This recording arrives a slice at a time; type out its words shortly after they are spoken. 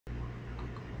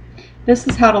This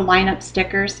is how to line up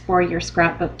stickers for your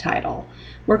scrapbook title.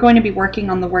 We're going to be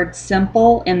working on the word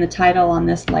simple in the title on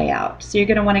this layout. So you're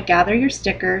going to want to gather your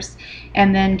stickers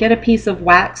and then get a piece of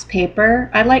wax paper.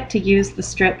 I like to use the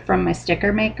strip from my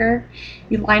sticker maker.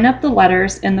 You line up the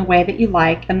letters in the way that you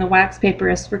like, and the wax paper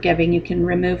is forgiving. You can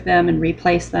remove them and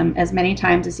replace them as many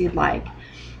times as you'd like.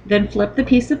 Then flip the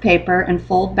piece of paper and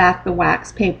fold back the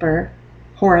wax paper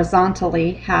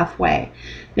horizontally halfway.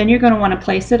 Then you're going to want to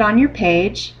place it on your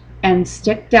page and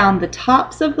stick down the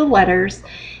tops of the letters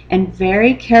and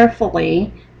very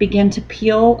carefully begin to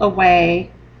peel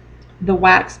away the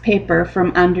wax paper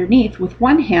from underneath with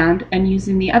one hand and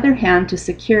using the other hand to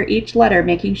secure each letter,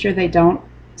 making sure they don't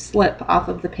slip off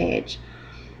of the page.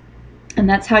 And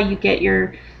that's how you get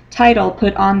your title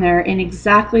put on there in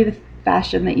exactly the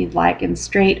fashion that you'd like, and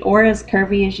straight or as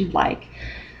curvy as you'd like.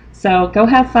 So go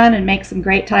have fun and make some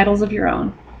great titles of your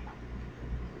own.